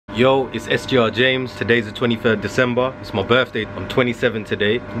Yo, it's SGRJames. Today's the 23rd December. It's my birthday. I'm 27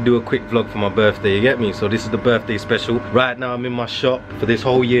 today. Do a quick vlog for my birthday, you get me? So this is the birthday special. Right now I'm in my shop. For this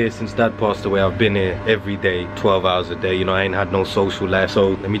whole year since Dad passed away, I've been here every day, 12 hours a day. You know, I ain't had no social life.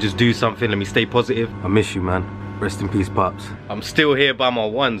 So let me just do something. Let me stay positive. I miss you, man. Rest in peace, Pops. I'm still here by my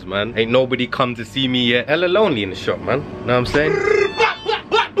ones, man. Ain't nobody come to see me yet. Hella lonely in the shop, man. Know what I'm saying?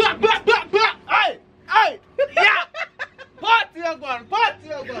 Hey! Yeah! Party again! Party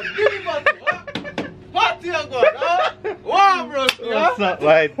again! Give me party! Party again! Wow, bro! What's up,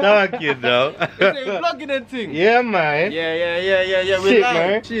 my dog, you know? Is it vlogging and thing? Yeah, man. Yeah. Shit,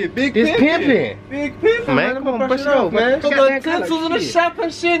 man. Shit, big It's pimping. pimping. Big pimping, Man, come on, brush it out, man. Got pencils in the shop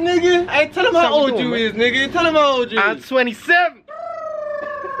and shit, nigga. Hey, tell him how old you is, nigga. Tell him how old you is. I'm 27.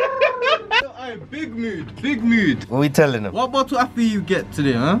 Hey, big mood, big mood. What we telling them? What bottle after you get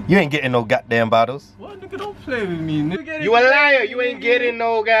today, huh? You ain't getting no goddamn bottles. What, nigga, don't play with me, nigga. You a liar. You ain't getting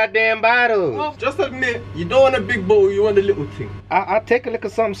no goddamn bottles. Oh, just admit, you don't want a big bowl, you want a little thing. I'll take a look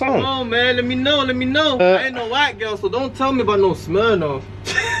at something. Come on, man, let me know. I ain't no white girl, so don't tell me about no Smirnoff.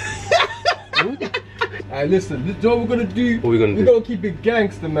 Alright, listen, this is what we're gonna do. What we gonna do? We're gonna keep it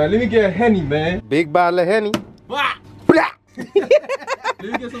gangster, man. Let me get a Henny, man. Big bottle of Henny. Blah. Blah.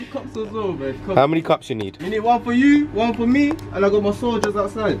 Let me get some cups as well, man. Come. How many cups you need? You need one for you, one for me, and I got my soldiers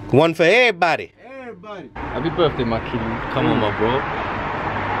outside. One for everybody. Everybody. Happy birthday, my king. Come on, my bro.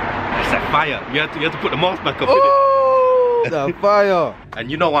 That's that fire. You have to put the mask back up. Oh, the fire.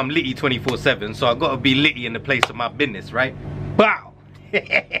 And you know I'm litty 24/7, so I gotta be litty in the place of my business, right? Bow.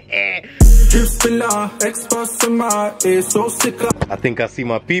 I think I see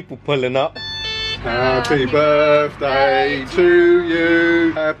my people pulling up. Happy birthday to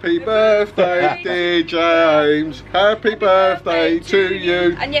you. Happy birthday, dear James. Happy birthday to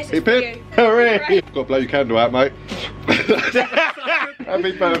you. And yes, it's Hip, for hip. you. Hooray. Got to blow your candle out, mate.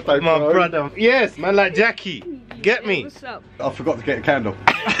 Happy birthday, My bro. brother. Yes, man, like Jackie. Get me. What's up? I forgot to get a candle.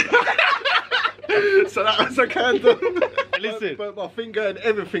 So that was a candle. Listen. Burnt my finger and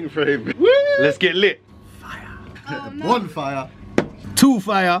everything for him. Let's get lit. One fire. Two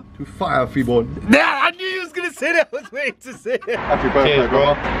fire. Two fire for you, boy. Nah, I knew you was gonna say that. I was waiting to say it. Happy birthday, Cheers,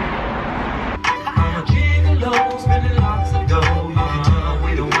 bro.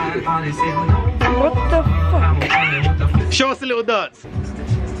 What the fuck? Show us a little dance.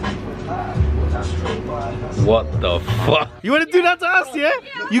 What the fuck? You wanna do that to us, yeah?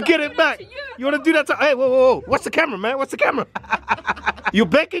 You get it back. You wanna do that to... Hey, whoa. What's the camera, man? What's the camera? You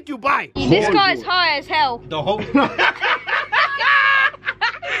bake it, you buy. This guy's high as hell. The whole...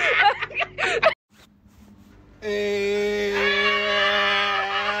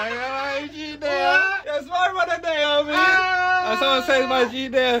 That's my brother there, homie. As someone says my G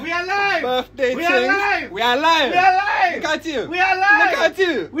there. We are live. Birthday We are things. live. We are live. We are live. Look at you. We are live. Look at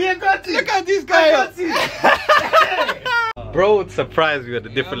you. We are got it. Look at this guy. Bro, it surprised me at the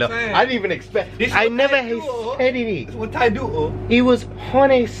different You know level. what I'm saying? I didn't even expect this. I what never I do, oh. expected it. What I do, oh. He was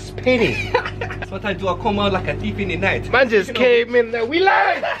honey spinning. That's what I do. I come out like a thief in the night. Man just came in there. We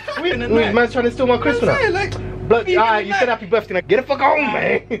live. We man's trying to steal my Christmas. I'm saying, like, Blood, thief in alright, the you said night. happy birthday. Now get the fuck home,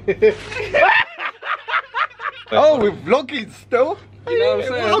 man. Oh, we're vlogging still. You know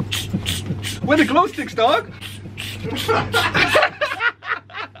what I'm saying? Where the glow sticks, dog?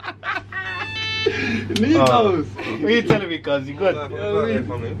 Need those. What are you telling me, cuz? You good?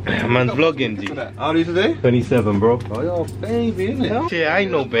 Man's vlogging, G. How old are you today? 27, bro. Oh, you're a baby, innit? Shit, I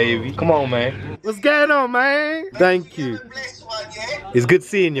ain't no baby. Come on, man. What's going on, man? Thank you. It's good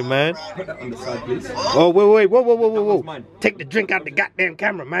seeing you, man. Put that on the side, please. Oh, wait. Whoa. mine. Take the drink out the goddamn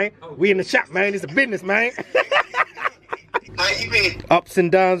camera, man. We in the shop, man. It's a business, man. How you been? Ups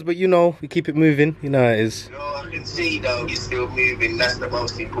and downs, but you know, we keep it moving. You know how it is. No, I can see though, you're still moving, that's the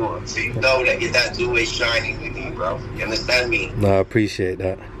most important. So you know that your dad's always shining with you, bro. You understand me? No, I appreciate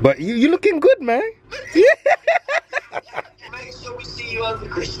that. But you looking good, man. Make sure we see you over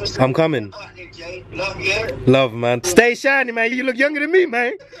Christmas. I'm coming. Love you. Love, man. Stay shiny, man. You look younger than me,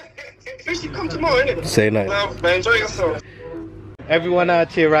 man. You should come tomorrow, innit? Say night. Well, man, enjoy yourself. Everyone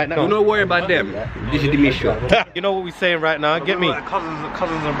out here right now. Don't worry about them. This is the mission. You know what we're saying right now? Get me.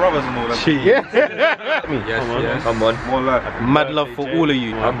 Cousins and brothers and all that. Yeah. Yes. Come on. More love. Mad love for all of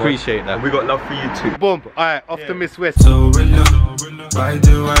you. I appreciate that. We got love for you too. Boom. Alright, off to Miss West. Riding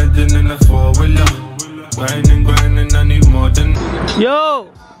in a four-wheeler. Grinding, I need more than. Yo!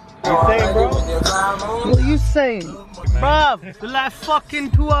 What you saying, bro? What are you saying? Bruv, we're like fucking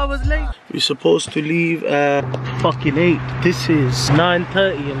 2 hours late. We're supposed to leave at fucking 8. This is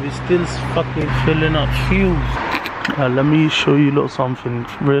 9:30 and we're still fucking filling up fuel. Let me show you little something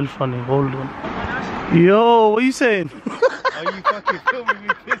real funny. Hold on. Yo, what are you saying? Are you fucking filming me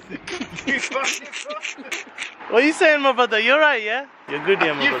pissing. You fucking What are you saying, my brother? You're right, yeah? You're good,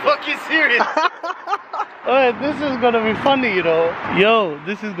 yeah, my You brother. fucking serious? Alright, this is gonna be funny, you know. Yo,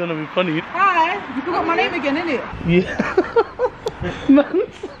 this is gonna be funny. Hi, you forgot my name again, innit? Yeah.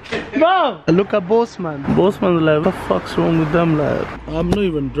 Man, look at Bossman. Bossman's like, what the fuck's wrong with them, like? I'm not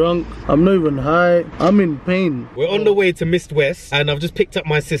even drunk. I'm not even high. I'm in pain. We're on the way to Mist West, and I've just picked up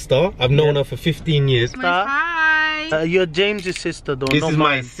my sister. I've known her for 15 years. Hi. You're James' sister, though. This not is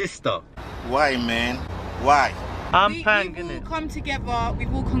my mine. sister. Why, man? Why? I'm We've paying, all innit? come together,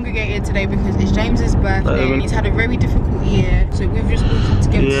 we've all congregated today because it's James's birthday. He's had a very difficult year, so we've just all come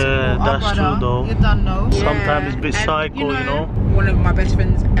together to Yeah, support our that's brother. true, though. You done know. Sometimes it's a bit And, psycho, you know? One of my best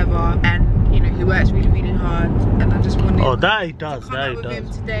friends ever, and you know, he works really, really hard, and I just wanted Oh, that he does, to come that out he with him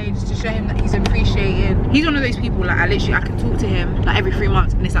does. today just to show him that he's appreciated. He's one of those people, like, I can talk to him like every 3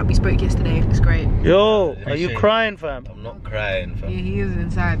 months, and it's like we spoke yesterday. It's great. Yo, are you crying, fam? I'm not crying, fam. Yeah, he is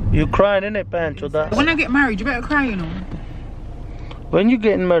inside. You crying, innit, Pancho? That When I get married, you better cry, you know. when you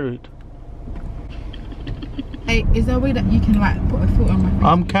getting married? Hey, is there a way that you can like put a filter on my face?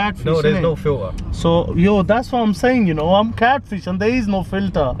 I'm catfish. No, there's innit? no filter. So, yo, that's what I'm saying, you know, I'm catfish and there is no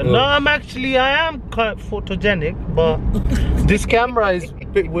filter. No, I am quite photogenic, but this camera is a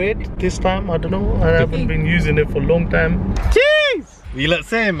bit weird this time, I don't know. I haven't been using it for a long time. Jeez! What you lot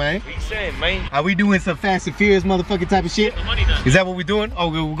saying, man? What you saying, man? Are we doing some Fast and Furious motherfucking type of shit? Is that what we're doing? Oh,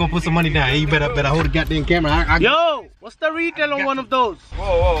 we're gonna put some money down. Hey, you better hold the goddamn camera. Yo, what's the retail on one of those?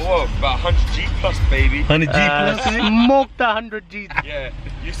 Whoa. About 100 G plus, baby. 100 G plus, eh? Smoke the 100 G. Yeah.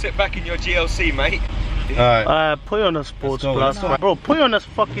 You sit back in your GLC, mate. Alright. Put it on a sports Let's go, plus. let's go. Bro, put it on a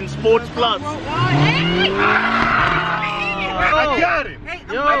fucking sports plus. I got it.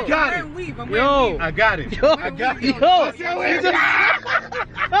 Yo, I got it. Yo, I got it. yo, I got it.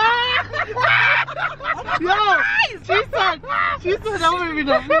 yo, she said that would be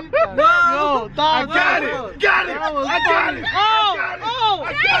the Yo, I got it. Got it. That was I got it. Oh,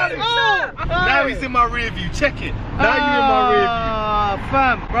 I got it. Now he's in my rear view. Check it. Now you in my rear view.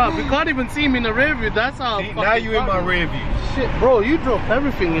 Fam, bro, we can't even see him in the rear view. That's how. See, now you in my rear view. Shit, bro, you drove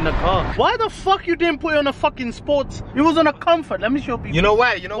everything in the car. Why the fuck you didn't put it on a fucking sports? It was on a comfort. Let me show people. You know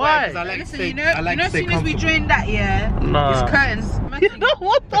why? You know why? Why? Because I like to Listen, stay. you know, I like to as stay soon as we comfortable. joined that, yeah, Nah. it's curtains. You know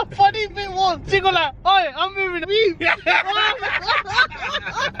what the funny thing was? She go like, oi, I'm moving weed. I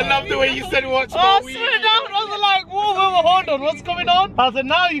love the way you said watch I my swear weed. down, I was like, whoa, hold on, what's going on? I said,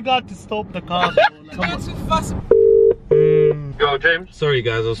 now you got to stop the car. Come on. Too fast. Yo, James. Sorry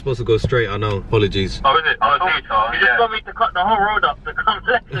guys, I was supposed to go straight. I know. Apologies. Oh, is it? Oh, you just want me to cut the whole road up to come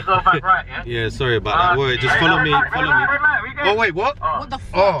left and go back right, yeah? Yeah, sorry about that. Wait, just follow me. Follow me. Oh wait, what? What the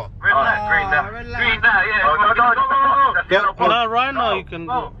fuck? Oh. Red light, green light. Red light. Green light, yeah. Go. Nah, right now you can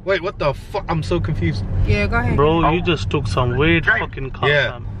go. Wait, what the fuck? I'm so confused. Yeah, go ahead. Bro, you just took some weird fucking car,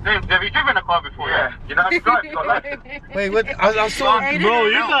 Yeah. fam. James, have you driven a car before? Yeah. You know how to drive? You got license? Wait, what? I saw. Bro,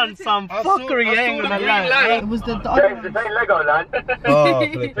 you done some I saw- fuckery, I saw ain't the gonna green lie. light. It was the other James, one. this ain't Lego land. Oh,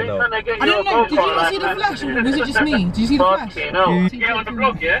 flipping out. I don't know, did you not see the flash? Or was it just me? Did you see the flash? No. Get on the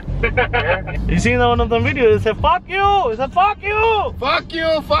block, yeah? You seen that one of them videos? It said, fuck you! It said, fuck you! Fuck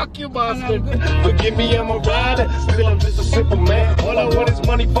you, bastard. Forgive me, I'm a rider. Still, I'm just a simple man. All I want is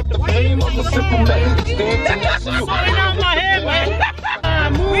money, fuck the fame. I'm a simple man. Stand to next to you. Sorry, down my head, man.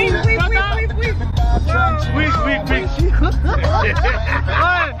 Move, Hey,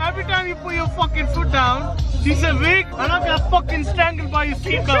 every time you put your fucking foot down, she said, Vic, I'm not gonna fucking strangled by your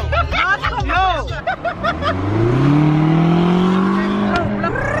seatbelt. Yo!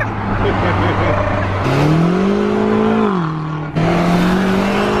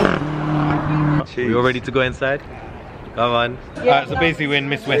 We all ready to go inside? Come on. Alright, so basically we're in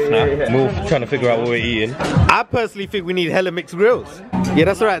Miss West now. We're trying to figure out what we're eating. I personally think we need hella mixed grills. Yeah,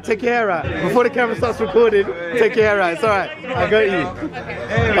 that's alright. Take your hair out. Before the camera starts recording, take your hair out. It's alright. I got you.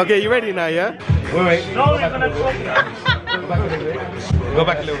 Okay, you ready now, yeah? Wait. Go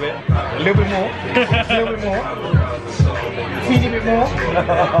back a little bit. A little bit more. A little bit more. Teeny bit more.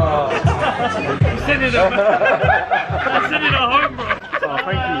 Send it at home, bro. Oh,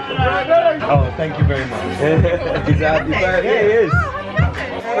 thank you. Oh, thank you very much. Yeah, he is.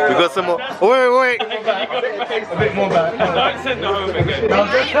 We got some more. Wait. A bit more back. Don't send it home again.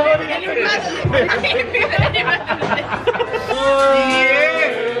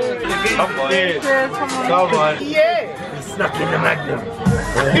 Come on. Come on. Yeah. We snuck in the magnum.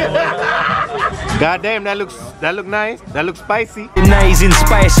 God damn, that looks nice. That looks spicy. Now he's in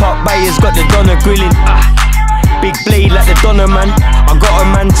Spice Hot Bayers, got the Donna grilling. Big blade like the Donna man. I got a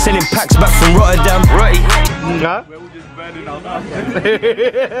man selling packs back from Rotterdam. Huh?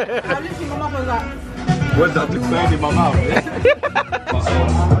 Literally, my mother was like, What's that burn in my mouth?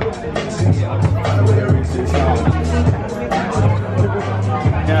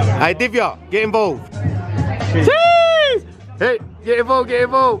 Hey, Divya, get involved. Cheers! Hey, get involved,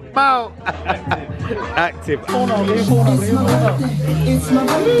 bow. Active. Oi,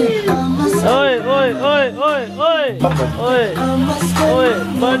 oi, oi, oi, oi, oi, oi,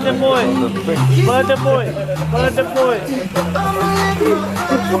 burn the boy, burn the boy, burn the boy.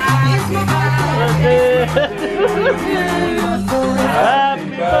 Happy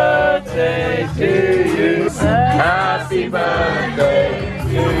birthday to you. Happy birthday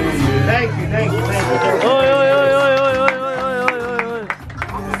to you. Thank you. Oi, oi, oi, oi, oi, oi, oi.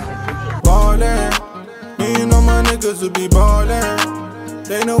 Ballin', me and all my niggas will be ballin'.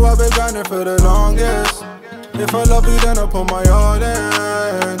 They know I've been grinding for the longest. If I love you, then I put my all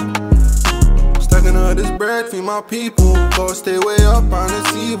in. Stacking all this bread, feed my people. Gotta stay way up on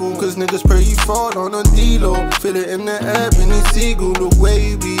this evil, cause niggas pray you fall on a D-Lo. Feel it in the air, Benny Siegel. The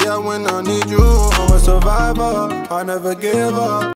way you be out when I need you. I'm a survivor, I never give up.